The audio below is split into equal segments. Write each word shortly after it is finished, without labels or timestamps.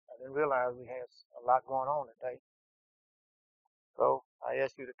didn't realize we had a lot going on today. So I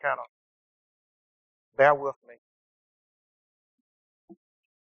ask you to kind of bear with me.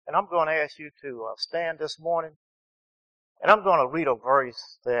 And I'm going to ask you to stand this morning. And I'm going to read a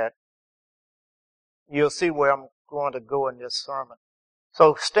verse that you'll see where I'm going to go in this sermon.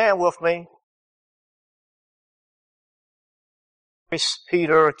 So stand with me. 1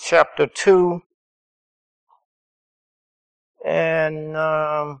 Peter chapter 2. And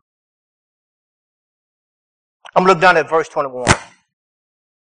I'm going to look down at verse 21.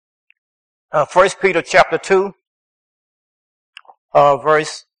 1 Peter chapter 2,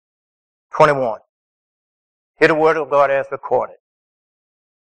 verse 21. Hear the word of God as recorded.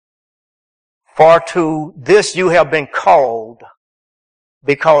 For to this you have been called,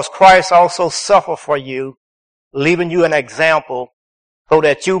 because Christ also suffered for you, leaving you an example, so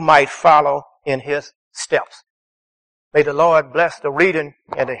that you might follow in his steps. May the Lord bless the reading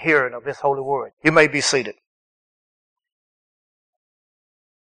and the hearing of his holy word. You may be seated.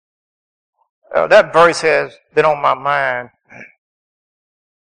 That verse has been on my mind,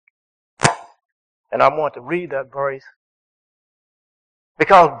 and I want to read that verse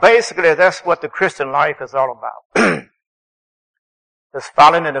because basically that's what the Christian life is all about. It's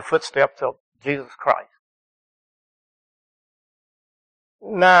following in the footsteps of Jesus Christ.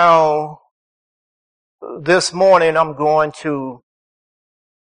 Now, this morning I'm going to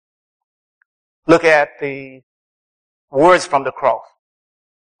look at the words from the cross.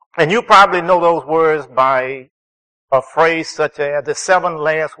 And you probably know those words by a phrase such as the 7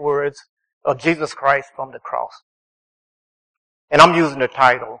 last words of Jesus Christ from the cross. And I'm using the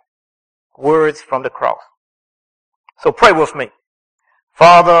title, Words from the Cross. So pray with me.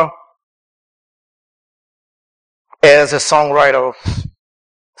 Father, as the songwriter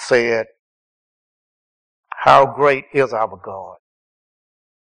said, how great is our God.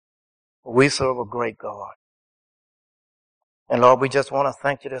 We serve a great God. And Lord, we just want to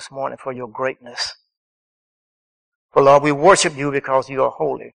thank you this morning for your greatness. For Lord, we worship you because you are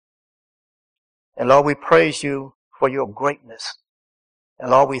holy. And Lord, we praise you for your greatness.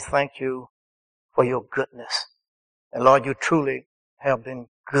 And Lord, we thank you for your goodness. And Lord, you truly have been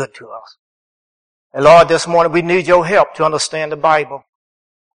good to us. And Lord, this morning we need your help to understand the Bible.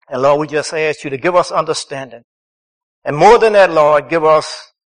 And Lord, we just ask you to give us understanding. And more than that, Lord, give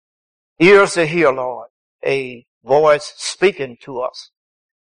us ears to hear, Lord, a voice speaking to us.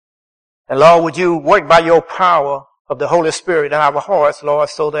 And Lord, would you work by your power of the Holy Spirit in our hearts, Lord,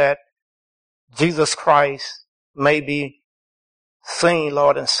 so that Jesus Christ may be seen,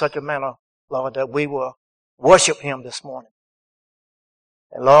 Lord, in such a manner, Lord, that we will worship him this morning.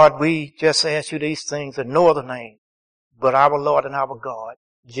 And Lord, we just ask you these things in no other name but our Lord and our God,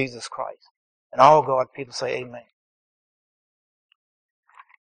 Jesus Christ. And all God people say amen.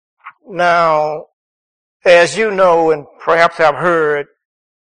 Now, as you know, and perhaps have heard,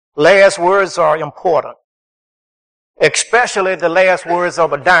 last words are important, especially the last words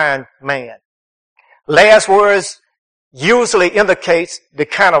of a dying man. Last words usually indicates the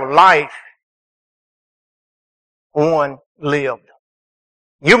kind of life one lived.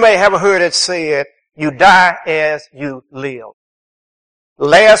 You may have heard it said, you die as you live. The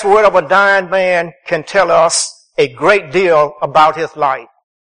last word of a dying man can tell us a great deal about his life.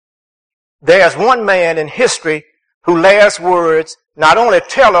 There's one man in history whose last words not only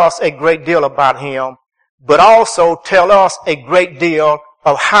tell us a great deal about him, but also tell us a great deal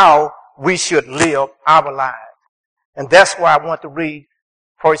of how we should live our lives. And that's why I want to read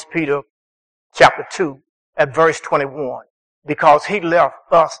 1 Peter chapter 2 at verse 21, because he left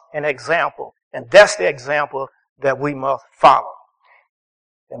us an example, and that's the example that we must follow.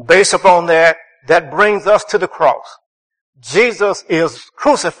 And based upon that, that brings us to the cross. Jesus is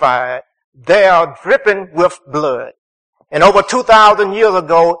crucified, there dripping with blood. And over 2,000 years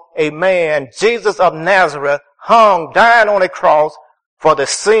ago, a man, Jesus of Nazareth, hung, dying on a cross for the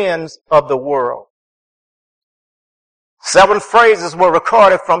sins of the world. 7 phrases were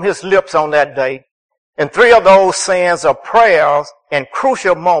recorded from his lips on that day, and 3 of those sayings are prayers and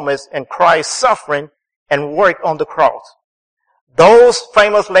crucial moments in Christ's suffering and work on the cross. Those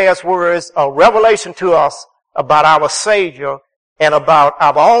famous last words are revelation to us about our Savior and about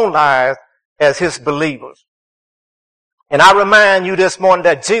our own lives as his believers. And I remind you this morning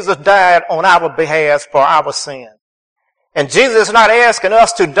that Jesus died on our behalf for our sins. And Jesus is not asking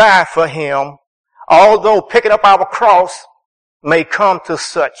us to die for him, although picking up our cross may come to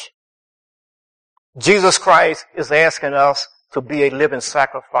such. Jesus Christ is asking us to be a living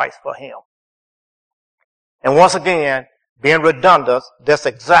sacrifice for him. And once again, being redundant, that's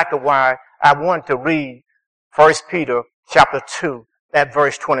exactly why I wanted to read 1 Peter chapter 2, at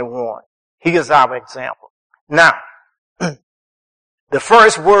verse 21. He is our example. Now, the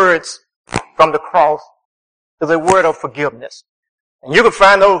first words from the cross is a word of forgiveness. And you can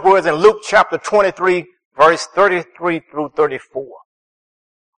find those words in Luke chapter 23, verse 33 through 34.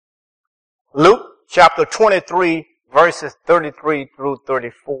 Luke chapter 23, verses 33 through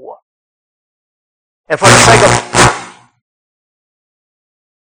 34. And for the sake of,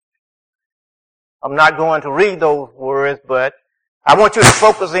 I'm not going to read those words, but I want you to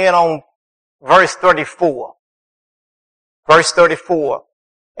focus in on verse 34. Verse 34.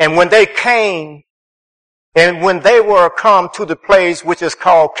 And when they came, and when they were come to the place which is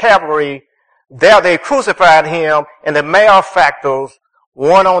called Calvary, there they crucified him and the malefactors,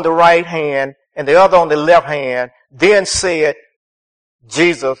 one on the right hand and the other on the left hand. Then said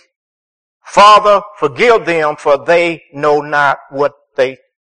Jesus, Father, forgive them, for they know not what they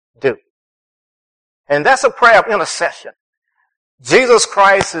do. And that's a prayer of intercession. Jesus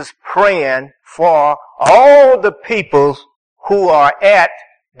Christ is praying for all the people who are at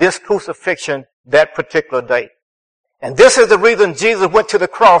this crucifixion that particular day. And this is the reason Jesus went to the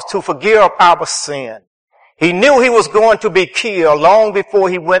cross, to forgive our sin. He knew he was going to be killed long before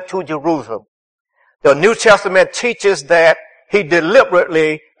he went to Jerusalem. The New Testament teaches that he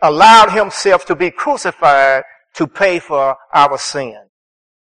deliberately allowed himself to be crucified to pay for our sin.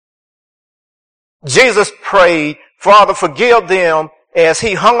 Jesus prayed, Father, forgive them, as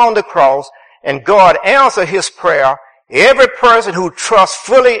he hung on the cross, and God answered his prayer. Every person who trusts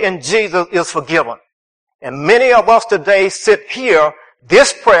fully in Jesus is forgiven. And many of us today sit here,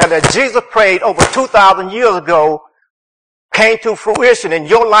 this prayer that Jesus prayed over 2,000 years ago came to fruition in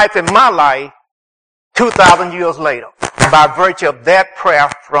your life and my life 2,000 years later by virtue of that prayer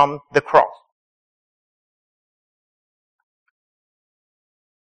from the cross.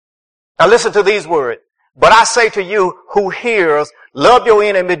 Now listen to these words. But I say to you who hears, love your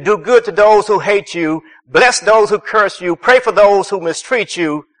enemy, do good to those who hate you, bless those who curse you, pray for those who mistreat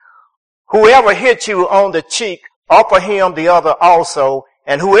you. Whoever hits you on the cheek, offer him the other also.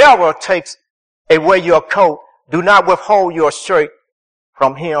 And whoever takes away your coat, do not withhold your shirt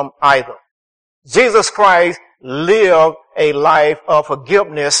from him either. Jesus Christ lived a life of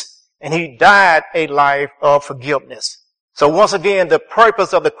forgiveness, and he died a life of forgiveness. So once again, the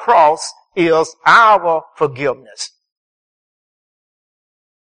purpose of the cross is our forgiveness.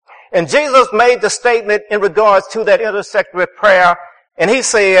 And Jesus made the statement in regards to that intercessory prayer, and he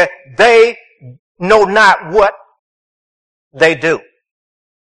said, they know not what they do.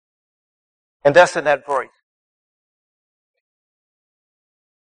 And that's in that verse.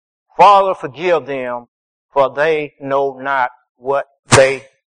 Father, forgive them, for they know not what they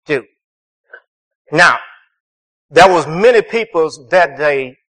do. Now, there was many people that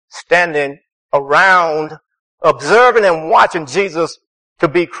day standing around, observing and watching Jesus to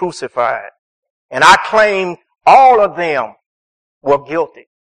be crucified. And I claim all of them were guilty.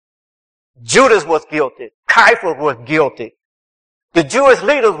 Judas was guilty. Caiaphas was guilty. The Jewish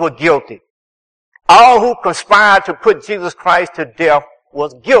leaders were guilty. All who conspired to put Jesus Christ to death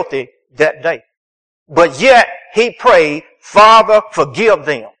was guilty that day. But yet he prayed, Father, forgive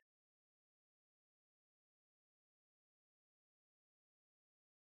them.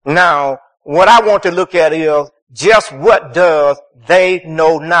 Now, what I want to look at is just what does they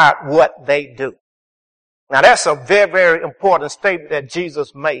know not what they do. Now that's a very, very important statement that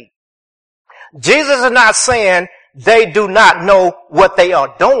Jesus made. Jesus is not saying they do not know what they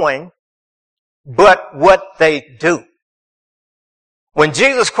are doing, but what they do. When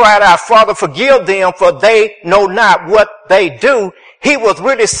Jesus cried out, Father, forgive them, for they know not what they do, he was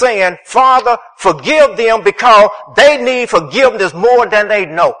really saying, Father, forgive them because they need forgiveness more than they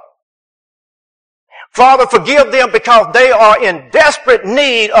know. Father, forgive them because they are in desperate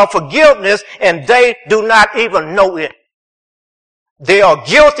need of forgiveness and they do not even know it. They are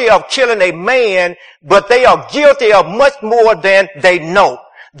guilty of killing a man, but they are guilty of much more than they know.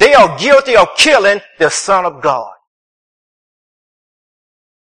 They are guilty of killing the Son of God.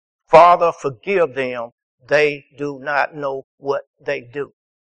 Father, forgive them. They do not know what they do.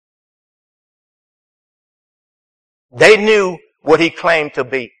 They knew what he claimed to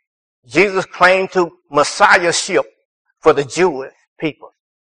be. Jesus claimed to messiahship for the Jewish people.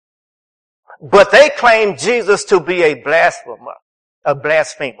 But they claimed Jesus to be a blasphemer.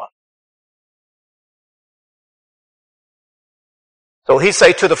 So he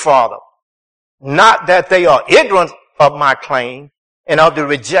said to the Father, not that they are ignorant of my claim and of the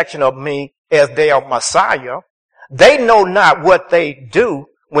rejection of me as they are Messiah. They know not what they do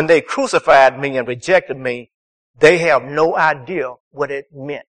when they crucified me and rejected me. They have no idea what it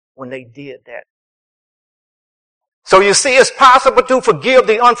meant when they did that. So you see, it's possible to forgive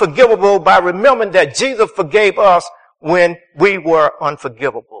the unforgivable by remembering that Jesus forgave us when we were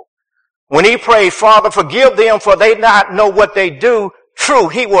unforgivable. When he prayed, Father, forgive them for they not know what they do. True,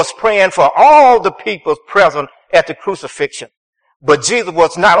 he was praying for all the people present at the crucifixion. But Jesus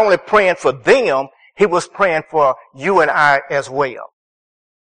was not only praying for them, he was praying for you and I as well.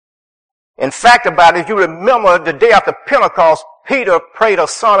 In fact, about it, if you remember the day after Pentecost, Peter prayed a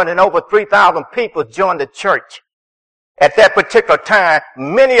sermon and over 3,000 people joined the church. At that particular time,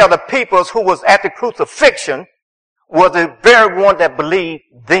 many of the people who was at the crucifixion were the very one that believed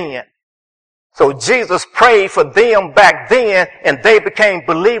then. So Jesus prayed for them back then, and they became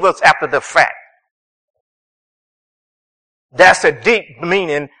believers after the fact. That's a deep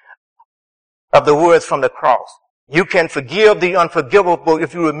meaning of the words from the cross. You can forgive the unforgivable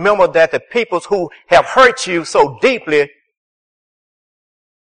if you remember that the people who have hurt you so deeply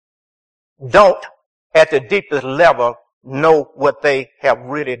don't, at the deepest level, know what they have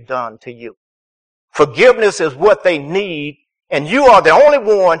really done to you. Forgiveness is what they need, and you are the only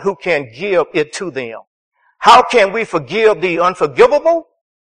one who can give it to them. How can we forgive the unforgivable?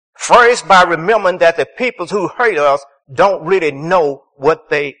 First, by remembering that the people who hurt us don't really know what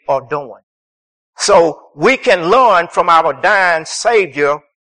they are doing. So we can learn from our dying Savior,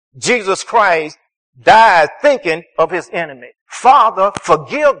 Jesus Christ, died thinking of his enemy. Father,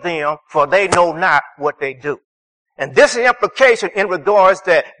 forgive them, for they know not what they do. And this is the implication in regards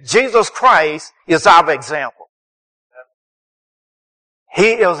that Jesus Christ is our example.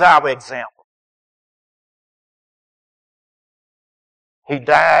 He is our example. He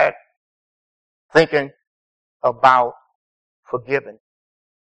died thinking about forgiving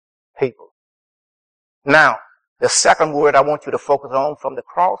people. Now, the second word I want you to focus on from the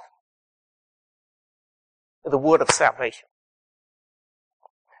cross is the word of salvation.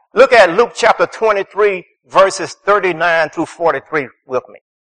 Look at Luke chapter 23, verses 39 through 43 with me.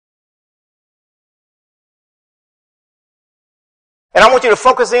 And I want you to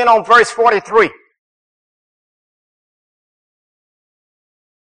focus in on verse 43.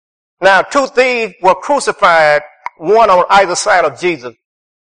 Now, two thieves were crucified, one on either side of Jesus.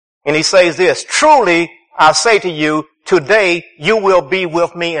 And he says this, truly, I say to you, today you will be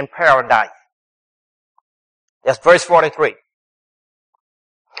with me in paradise. That's verse 43.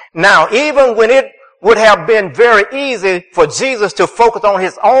 Now, even when it would have been very easy for Jesus to focus on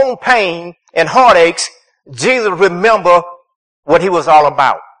his own pain and heartaches, Jesus remembered what he was all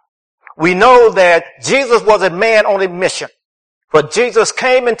about. We know that Jesus was a man on a mission. For Jesus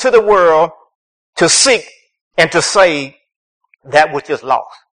came into the world to seek and to save that which is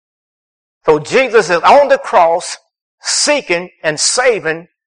lost. So Jesus is on the cross seeking and saving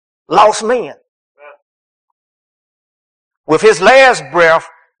lost men. With his last breath,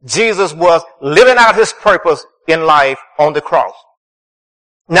 Jesus was living out his purpose in life on the cross.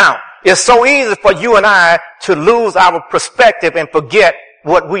 Now, it's so easy for you and I to lose our perspective and forget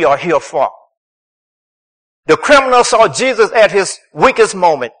what we are here for. The criminal saw Jesus at his weakest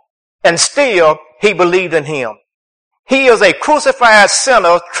moment, and still he believed in him. He is a crucified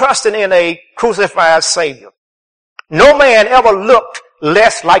sinner trusting in a crucified Savior. No man ever looked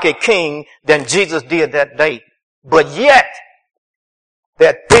less like a king than Jesus did that day. But yet,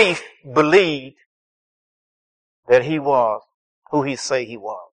 that thief believed that he was who he said he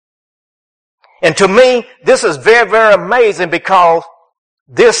was. And to me, this is very, very amazing because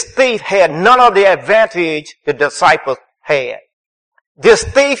this thief had none of the advantage the disciples had. This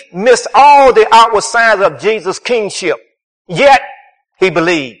thief missed all the outward signs of Jesus' kingship, yet he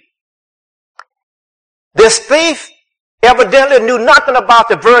believed. This thief evidently knew nothing about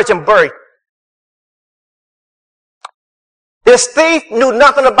the virgin birth. This thief knew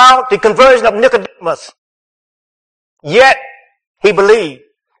nothing about the conversion of Nicodemus, yet he believed.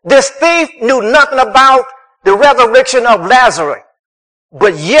 This thief knew nothing about the resurrection of Lazarus,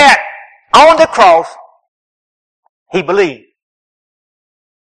 but yet on the cross he believed.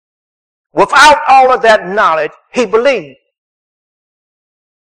 Without all of that knowledge, he believed.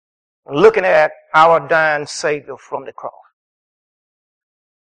 Looking at our dying Savior from the cross.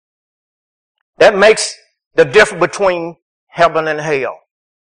 That makes the difference between heaven and hell.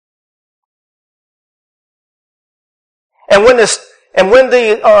 And when the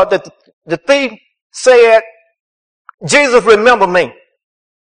thief said, Jesus, remember me,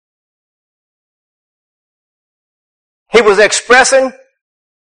 he was expressing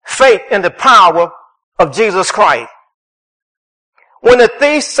faith in the power of Jesus Christ. When the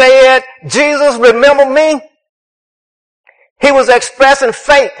thief said, Jesus, remember me, he was expressing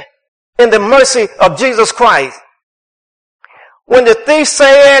faith in the mercy of Jesus Christ. When the thief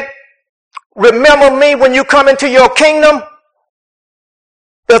said, remember me when you come into your kingdom.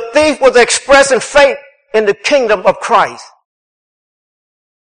 The thief was expressing faith in the kingdom of Christ.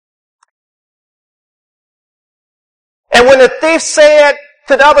 And when the thief said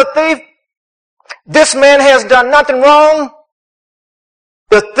to the other thief, this man has done nothing wrong,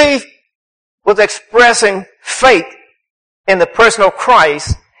 the thief was expressing faith in the person of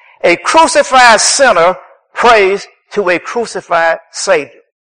Christ. A crucified sinner prays to a crucified Savior.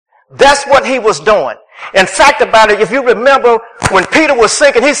 That's what he was doing. In fact about it, if you remember when Peter was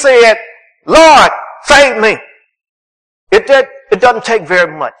sinking, he said, Lord, save me. It doesn't take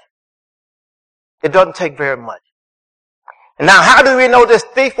very much. It doesn't take very much. And now how do we know this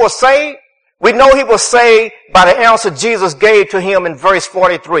thief was saved? We know he was saved by the answer Jesus gave to him in verse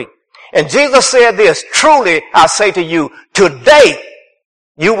 43. And Jesus said this, truly I say to you, today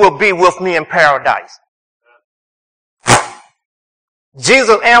you will be with me in paradise.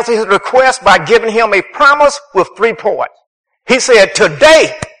 Jesus answered his request by giving him a promise with 3 parts. He said,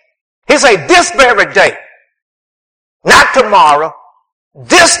 today. He said, this very day. Not tomorrow.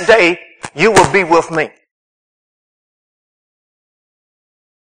 This day you will be with me.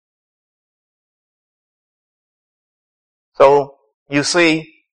 So, you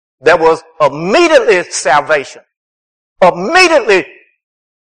see, there was immediately salvation. Immediately,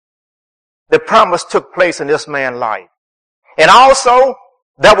 the promise took place in this man's life. And also,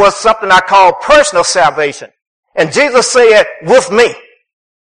 there was something I call personal salvation. And Jesus said, with me.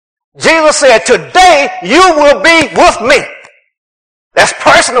 Jesus said, today you will be with me. That's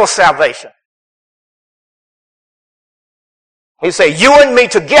personal salvation. He said, you and me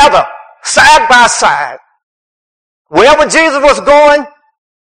together, side by side. Wherever Jesus was going,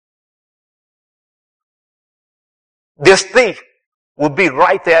 this thief would be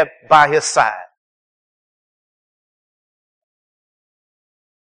right there by his side.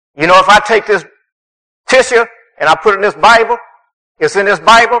 You know, if I take this tissue and I put it in this Bible, it's in this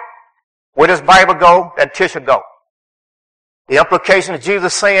Bible, where this Bible go, that tissue go. The implication of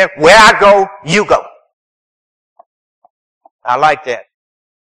Jesus saying, where I go, you go. I like that.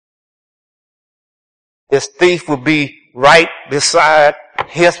 This thief will be right beside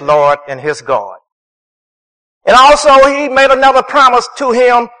his Lord and his God. And also he made another promise to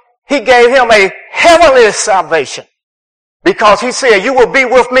him. He gave him a heavenly salvation. Because he said, you will be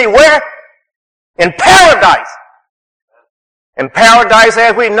with me where? In paradise. In paradise,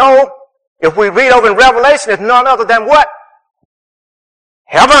 as we know, if we read over in Revelation, it's none other than what?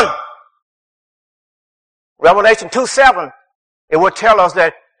 Heaven. Revelation 2:7, it will tell us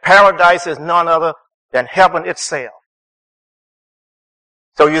that paradise is none other than heaven itself.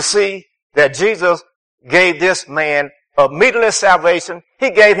 So you see that Jesus gave this man immediate salvation.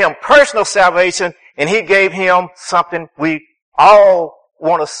 He gave him personal salvation, and he gave him something we all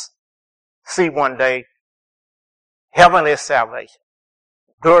want to see one day. Heavenly salvation.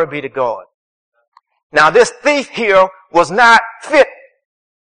 Glory be to God. Now this thief here was not fit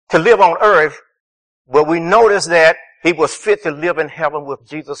to live on earth, but we notice that he was fit to live in heaven with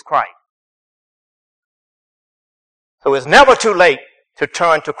Jesus Christ. So it's never too late to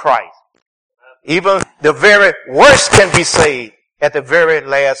turn to Christ. Even the very worst can be saved at the very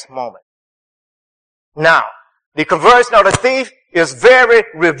last moment. Now, the conversion of the thief is very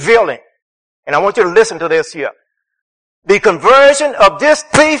revealing. And I want you to listen to this here. The conversion of this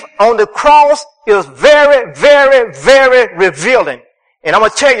thief on the cross is very, very, very revealing. And I'm going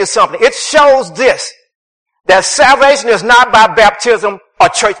to tell you something. It shows this, that salvation is not by baptism or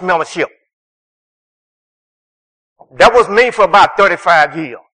church membership. That was me for about 35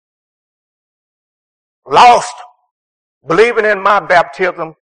 years. Lost, believing in my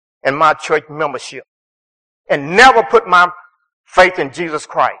baptism and my church membership, and never put my faith in Jesus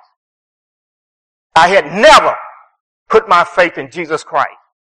Christ. I had never put my faith in Jesus Christ.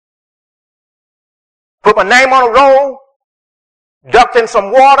 Put my name on a roll, ducked in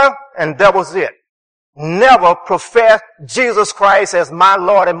some water, and that was it. Never professed Jesus Christ as my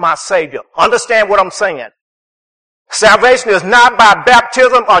Lord and my Savior. Understand what I'm saying? Salvation is not by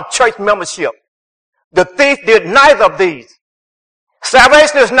baptism or church membership. The thief did neither of these.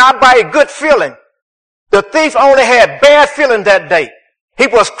 Salvation is not by a good feeling. The thief only had bad feeling that day. He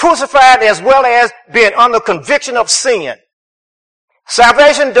was crucified as well as being under conviction of sin.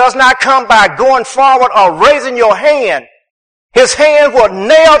 Salvation does not come by going forward or raising your hand. His hands were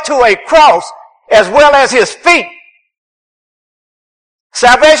nailed to a cross as well as his feet.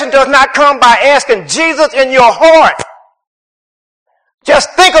 Salvation does not come by asking Jesus in your heart.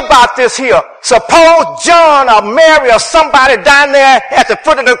 Just think about this here. Suppose John or Mary or somebody down there at the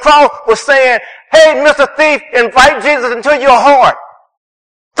foot of the cross was saying, hey, Mr. Thief, invite Jesus into your heart.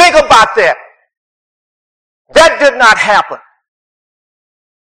 Think about that. That did not happen.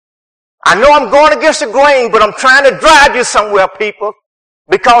 I know I'm going against the grain, but I'm trying to drive you somewhere, people,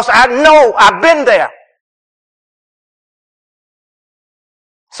 because I know I've been there.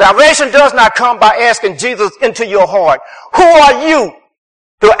 Salvation does not come by asking Jesus into your heart. Who are you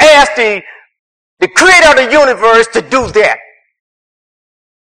to ask the creator of the universe to do that?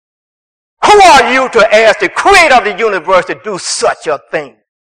 Who are you to ask the creator of the universe to do such a thing?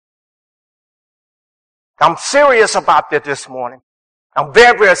 I'm serious about this morning. I'm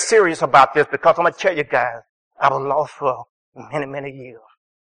very, very serious about this because I'm going to tell you guys, I was lost for many, many years.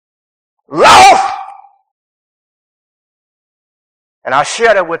 Lost! And I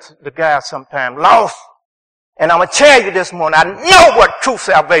share that with the guys sometime. Lost. And I'm going to tell you this morning, I know what true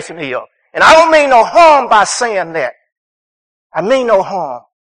salvation is. And I don't mean no harm by saying that. I mean no harm.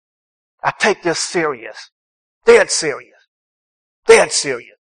 I take this serious. Dead serious. Dead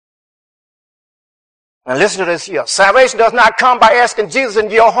serious. Now listen to this here. Salvation does not come by asking Jesus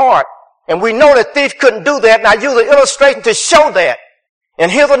into your heart. And we know the thief couldn't do that. And I use an illustration to show that.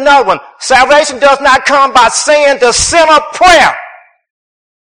 And here's another one. Salvation does not come by saying the sinner prayer.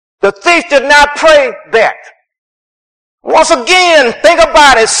 The thief did not pray that. Once again, think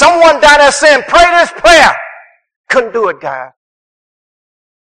about it. Someone down there saying, pray this prayer. Couldn't do it, guys.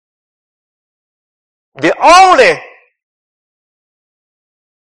 He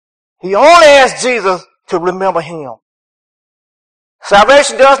only asked Jesus to remember him.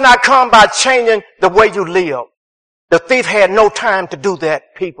 Salvation does not come by changing the way you live. The thief had no time to do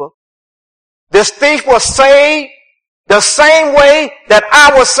that, people. This thief was saved the same way that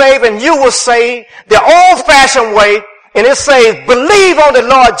I was saved and you were saved, the old-fashioned way, and it says, believe on the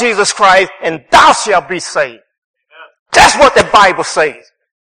Lord Jesus Christ and thou shalt be saved. That's what the Bible says.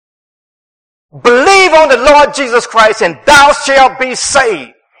 Believe on the Lord Jesus Christ and thou shalt be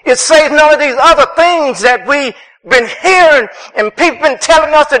saved. It says none of these other things that we've been hearing and people been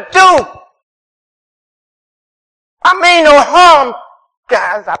telling us to do. I mean no harm,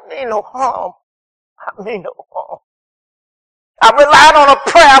 guys. I mean no harm. I mean no harm. I relied on a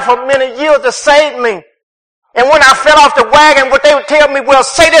prayer for many years to save me. And when I fell off the wagon, what they would tell me, well,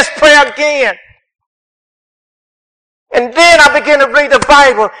 say this prayer again. And then I began to read the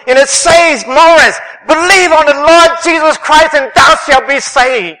Bible, and it says, Morris, believe on the Lord Jesus Christ and thou shalt be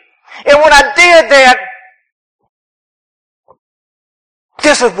saved. And when I did that,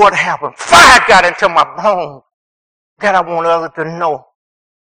 this is what happened. Fire got into my bones. God, I want others to know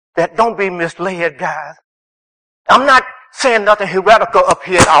that don't be misled, guys. I'm not saying nothing heretical up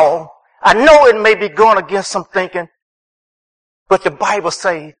here at all. I know it may be going against some thinking, but the Bible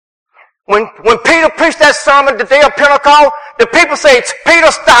says, when Peter preached that sermon the day of Pentecost, the people say,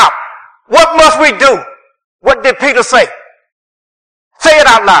 Peter, stop. What must we do? What did Peter say? Say it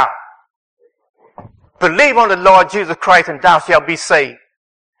out loud. Believe on the Lord Jesus Christ and thou shalt be saved.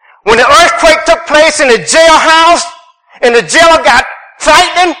 When the earthquake took place in the jailhouse and the jailer got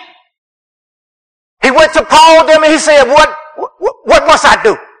frightened, he went to Paul them and he said, what must I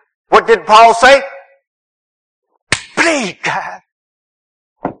do? What did Paul say? Believe, God.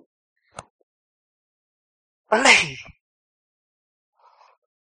 Believe.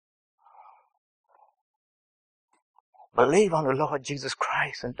 Believe on the Lord Jesus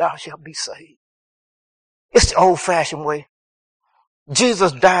Christ and thou shalt be saved. It's the old-fashioned way.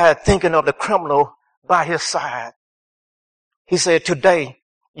 Jesus died thinking of the criminal by his side. He said, today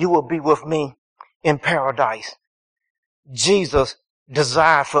you will be with me in paradise. Jesus'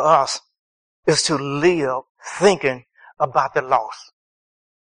 desire for us is to live thinking about the lost.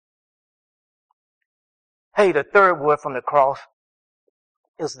 Hey, the third word from the cross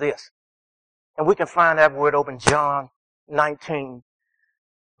is this. And we can find that word over in John 19,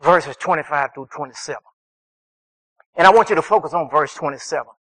 verses 25 through 27. And I want you to focus on verse 27.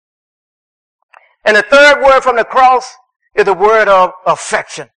 And the third word from the cross is the word of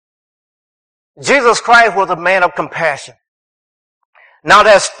affection. Jesus Christ was a man of compassion. Now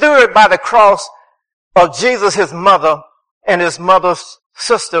there stood by the cross of Jesus his mother and his mother's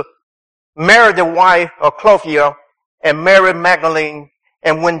sister, Mary the wife of Clophia and Mary Magdalene.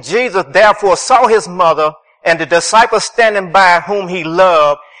 And when Jesus therefore saw his mother and the disciples standing by whom he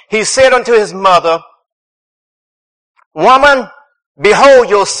loved, he said unto his mother, Woman, behold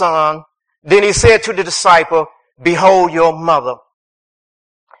your son. Then he said to the disciple, Behold your mother.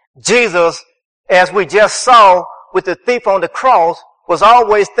 Jesus, as we just saw with the thief on the cross, was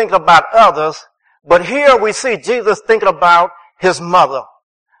always thinking about others. But here we see Jesus thinking about his mother.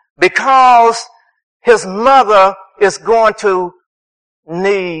 Because his mother is going to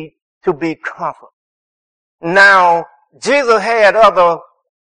need to be comforted. Now, Jesus had other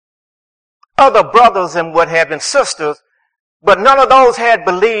other brothers and what have been sisters, but none of those had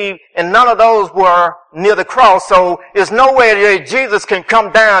believed and none of those were near the cross. So there's no way that Jesus can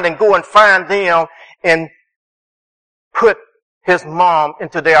come down and go and find them and put his mom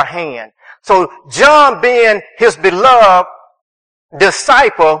into their hand. So John, being his beloved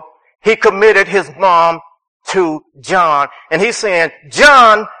disciple, he committed his mom to John. And he's saying,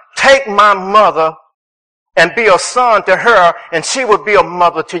 John, take my mother and be a son to her, and she will be a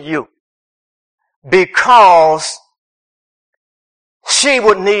mother to you. Because she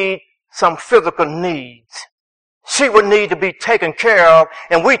would need some physical needs. She would need to be taken care of.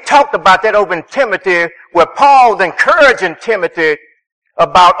 And we talked about that over in Timothy, where Paul's encouraging Timothy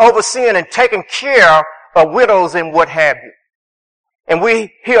about overseeing and taking care of widows and what have you. And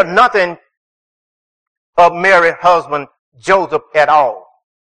we hear nothing of Mary's husband, Joseph, at all.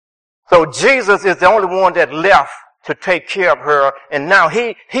 So Jesus is the only one that left to take care of her. And now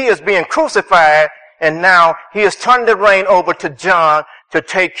he is being crucified, and now he is turning the reign over to John to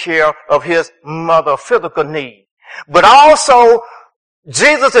take care of his mother's physical need. But also,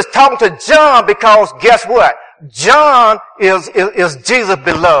 Jesus is talking to John because guess what? John is Jesus'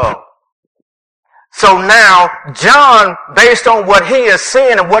 beloved. So now, John, based on what he is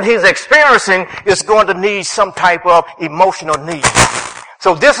seeing and what he's experiencing, is going to need some type of emotional need.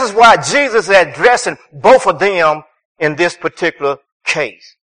 So this is why Jesus is addressing both of them in this particular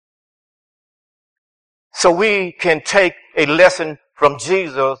case. So we can take a lesson from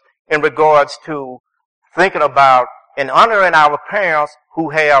Jesus in regards to thinking about and honoring our parents who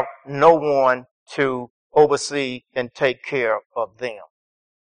have no one to oversee and take care of them.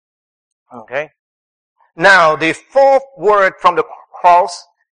 Okay? Now, the fourth word from the cross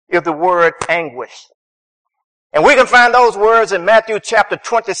is the word anguish. And we can find those words in Matthew chapter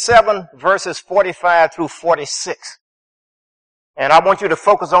 27, verses 45 through 46. And I want you to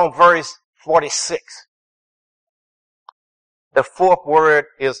focus on verse 46. The fourth word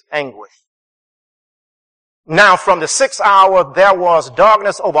is anguish. Now from the 6th hour there was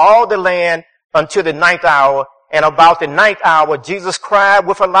darkness over all the land until the 9th hour. And about the 9th hour Jesus cried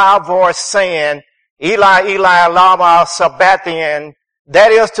with a loud voice, saying, Eli, Eli, lama sabachthani.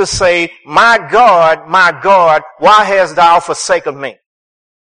 That is to say, my God, why hast thou forsaken me?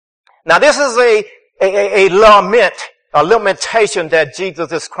 Now this is a lament, a lamentation that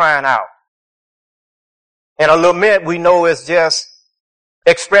Jesus is crying out. And a lament, we know, is just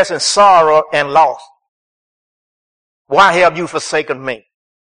expressing sorrow and loss. Why have you forsaken me?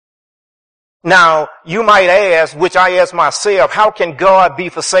 Now, you might ask, which I ask myself, how can God be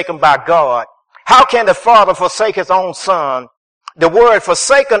forsaken by God? How can the Father forsake his own Son? The word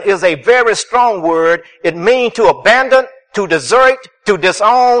forsaken is a very strong word. It means to abandon, to desert, to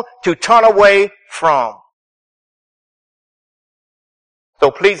disown, to turn away from.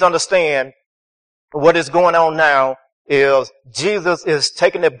 So please understand, what is going on now is Jesus is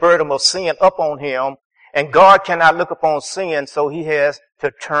taking the burden of sin up on him, and God cannot look upon sin, so he has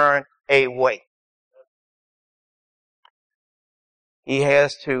to turn away. He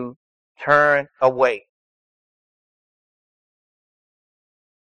has to turn away.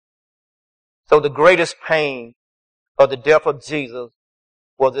 So the greatest pain of the death of Jesus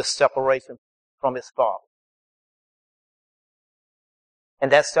was his separation from his Father.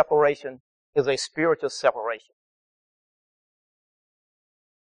 And that separation is a spiritual separation.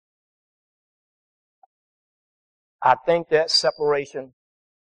 I think that separation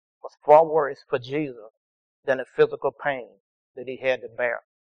was far worse for Jesus than the physical pain that he had to bear.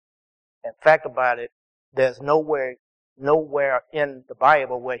 In fact about it, there's nowhere in the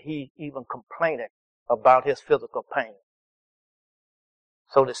Bible where he even complained about his physical pain.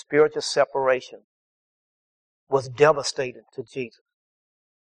 So the spiritual separation was devastating to Jesus.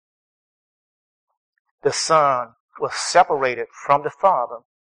 The Son was separated from the Father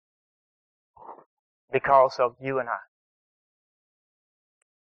because of you and I.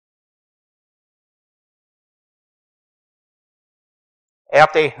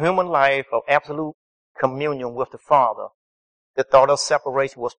 After a human life of absolute communion with the Father, the thought of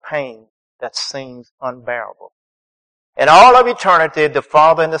separation was pain that seems unbearable. In all of eternity, the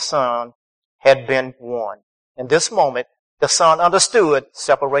Father and the Son had been one. In this moment, the Son understood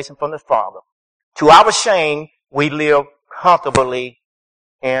separation from the Father. To our shame, we live comfortably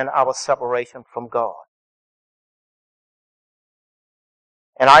in our separation from God.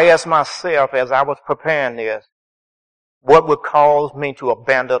 And I asked myself as I was preparing this, what would cause me to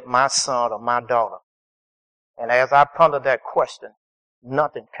abandon my son or my daughter? And as I pondered that question,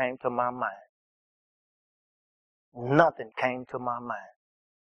 nothing came to my mind. Nothing came to my mind.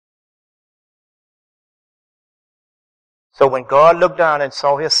 So when God looked down and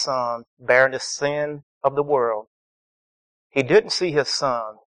saw his son bearing the sin of the world, he didn't see his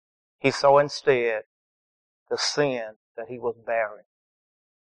son. He saw instead the sin that he was bearing.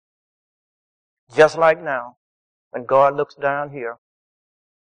 Just like now, when God looks down here,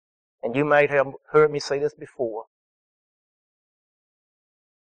 and you might have heard me say this before,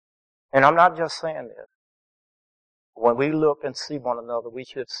 and I'm not just saying this. When we look and see one another, we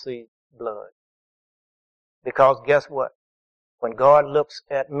should see blood. Because guess what? When God looks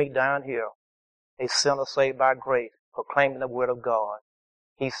at me down here, a sinner saved by grace, proclaiming the word of God,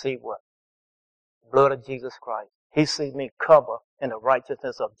 he see what? Blood of Jesus Christ. He sees me covered in the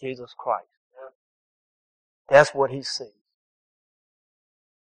righteousness of Jesus Christ. That's what he sees.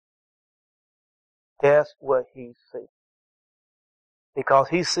 That's what he sees. Because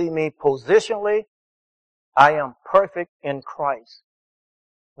he sees me positionally, I am perfect in Christ.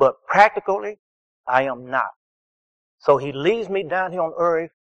 But practically, I am not. So he leaves me down here on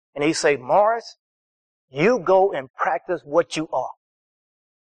earth and he say, Morris, you go and practice what you are.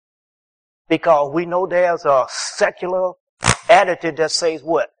 Because we know there's a secular attitude that says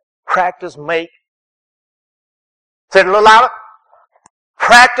what? Practice make. Say it a little louder.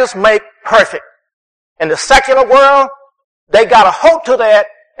 Practice make perfect. In the secular world, they got a hold to that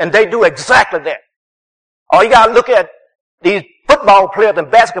and they do exactly that. Or you got to look at these football players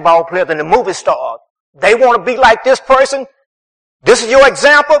and basketball players and the movie stars. They want to be like this person. This is your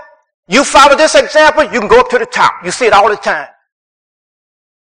example. You follow this example, you can go up to the top. You see it all the time.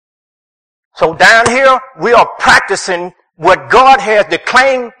 So down here, we are practicing what God has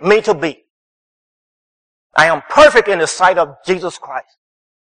declared me to be. I am perfect in the sight of Jesus Christ.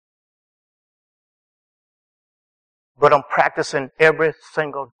 But I'm practicing every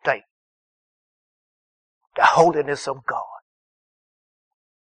single day the holiness of God.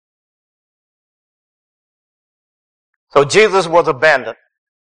 So Jesus was abandoned,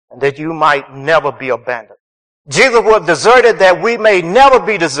 and that you might never be abandoned. Jesus was deserted that we may never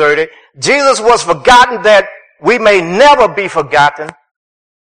be deserted. Jesus was forgotten that we may never be forgotten.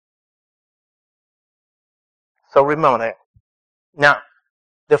 So remember that. Now,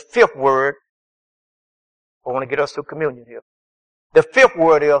 the fifth word, I want to get us to communion here. The fifth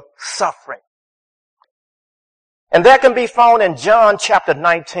word is suffering. And that can be found in John chapter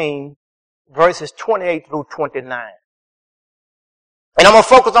 19, verses 28 through 29. And I'm going to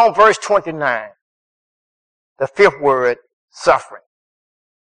focus on verse 29. The fifth word, suffering.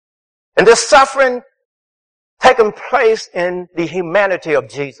 And this suffering taking place in the humanity of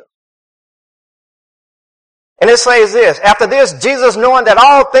Jesus. And it says this, after this, Jesus, knowing that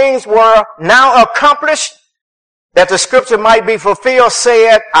all things were now accomplished, that the scripture might be fulfilled,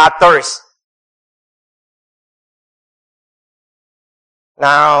 said, I thirst.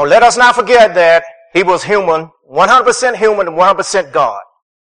 Now, let us not forget that he was human, 100% human and 100% God.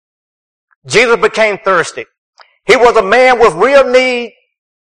 Jesus became thirsty. He was a man with real need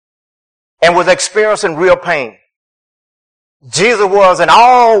and was experiencing real pain. Jesus was in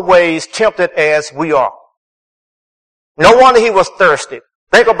all ways tempted as we are. No wonder he was thirsty.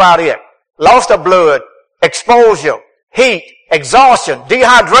 Think about it. Loss of blood, exposure, heat, exhaustion,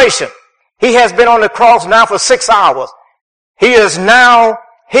 dehydration. He has been on the cross now for 6 hours. He who is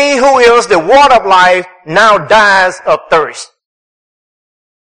the water of life now dies of thirst.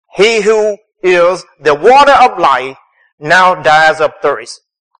 He who is the water of life now dies of thirst.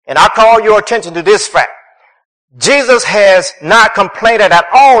 And I call your attention to this fact. Jesus has not complained at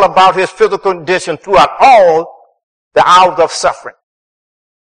all about his physical condition throughout all the hours of suffering.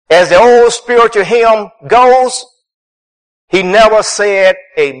 As the old spiritual hymn goes, he never said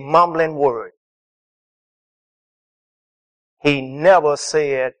a mumbling word. He never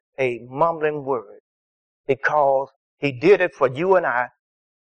said a mumbling word because he did it for you and I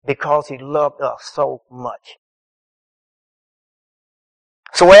because he loved us so much.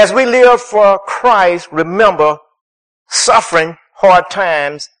 So as we live for Christ, remember, suffering, hard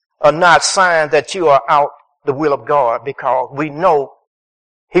times are not signs that you are out the will of God because we know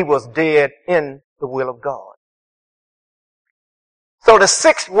he was dead in the will of God. So the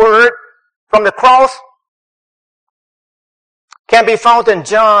sixth word from the cross can be found in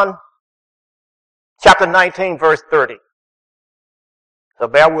John chapter 19, verse 30. So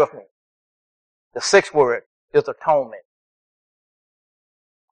bear with me. The sixth word is atonement.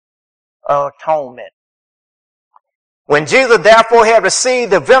 Atonement. When Jesus therefore had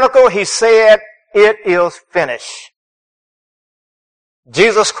received the vinegar, he said, it is finished.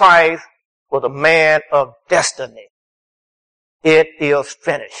 Jesus Christ was a man of destiny. It is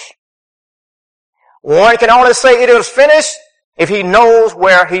finished. One can only say it is finished if he knows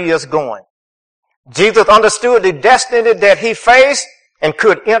where he is going. Jesus understood the destiny that he faced and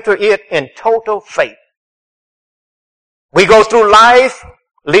could enter it in total faith. We go through life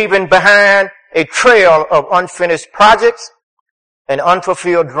leaving behind a trail of unfinished projects and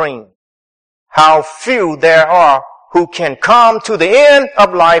unfulfilled dreams. How few there are who can come to the end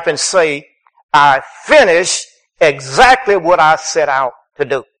of life and say, I finished exactly what I set out to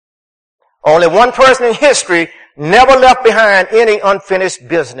do. Only one person in history never left behind any unfinished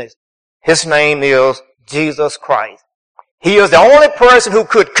business. His name is Jesus Christ. He is the only person who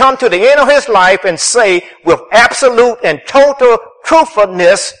could come to the end of his life and say with absolute and total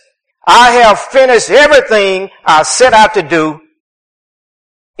truthfulness, I have finished everything I set out to do.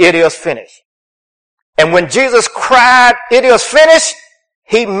 It is finished. And when Jesus cried, it is finished,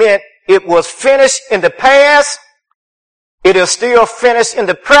 he meant it was finished in the past, it is still finished in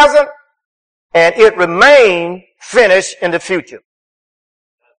the present, and it remains finished in the future.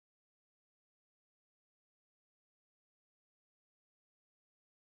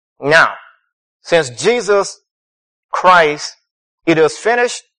 Now, since Jesus Christ, it is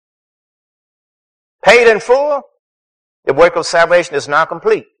finished, paid in full, the work of salvation is now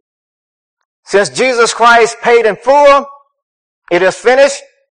complete. Since Jesus Christ paid in full, it is finished.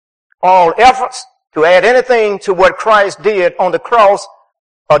 All efforts to add anything to what Christ did on the cross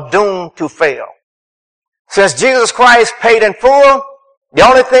are doomed to fail. Since Jesus Christ paid in full, the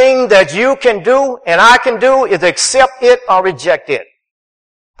only thing that you can do and I can do is accept it or reject it.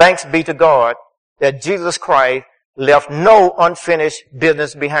 Thanks be to God that Jesus Christ left no unfinished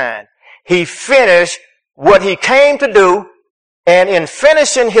business behind. He finished what he came to do, and in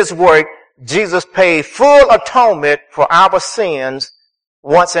finishing his work, Jesus paid full atonement for our sins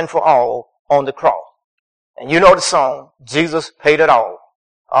once and for all on the cross. And you know the song, Jesus paid it all.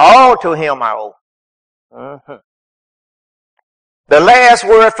 All to him I owe. Mm-hmm. The last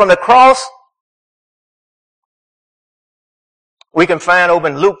word from the cross we can find over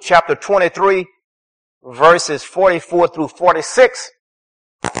in Luke chapter 23, verses 44 through 46.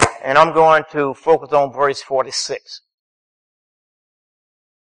 And I'm going to focus on verse 46.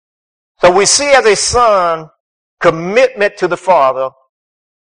 So we see as a son commitment to the Father.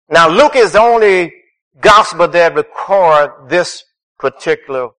 Now Luke is the only gospel that records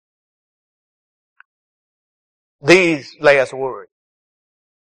these last words.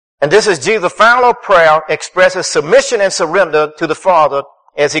 And this is Jesus' final prayer, expresses submission and surrender to the Father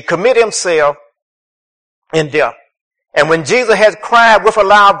as he committed himself in death. And when Jesus had cried with a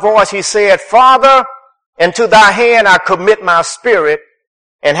loud voice, he said, Father, into thy hand I commit my spirit.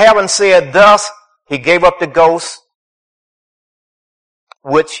 And having said thus, he gave up the ghost,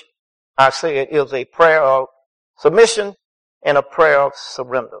 which I said is a prayer of submission and a prayer of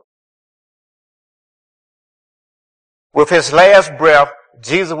surrender. With his last breath,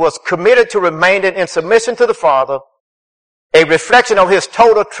 Jesus was committed to remaining in submission to the Father, a reflection of his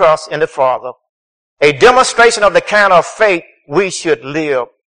total trust in the Father, a demonstration of the kind of faith we should live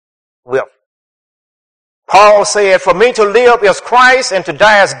with. Paul said, for me to live is Christ and to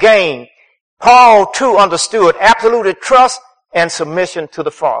die is gain. Paul too understood absolute trust and submission to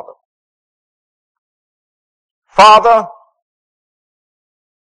the Father. Father,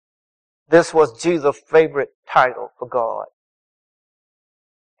 this was Jesus' favorite title for God.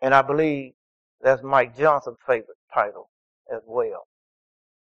 And I believe that's Mike Johnson's favorite title as well.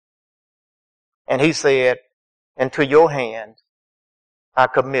 And he said, into your hands I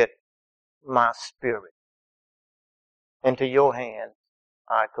commit my spirit. Into your hands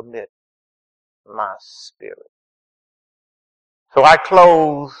I commit my spirit. So I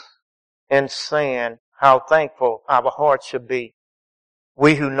close in saying how thankful our hearts should be,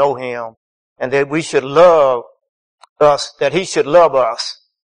 we who know him, and that we should love us, that he should love us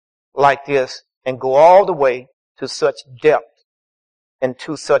like this and go all the way to such depth and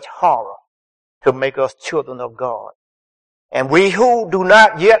to such horror to make us children of God. And we who do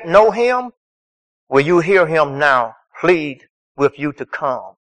not yet know him, will you hear him now plead with you to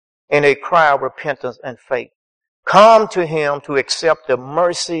come in a cry of repentance and faith. Come to him to accept the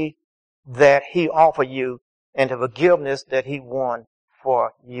mercy that he offered you and the forgiveness that he won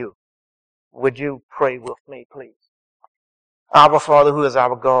for you. Would you pray with me, please? Our Father who is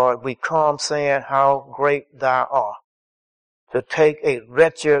our God, we come saying how great thou art to take a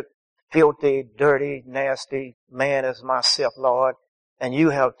wretched, filthy, dirty, nasty man as myself, Lord, and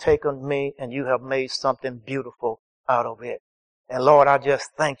you have taken me and you have made something beautiful out of it. And Lord, I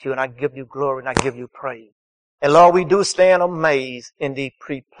just thank you and I give you glory and I give you praise. And Lord, we do stand amazed in the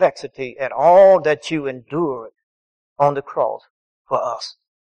perplexity at all that you endured on the cross for us.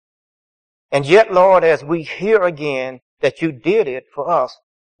 And yet, Lord, as we hear again that you did it for us,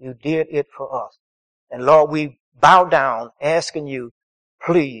 you did it for us. And Lord, we bow down asking you,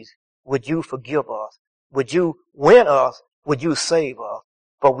 please, would you forgive us? Would you win us? Would you save us?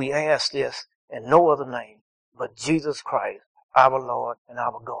 For we ask this in no other name but Jesus Christ, our Lord and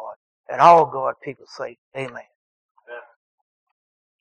our God. And all God people say, amen.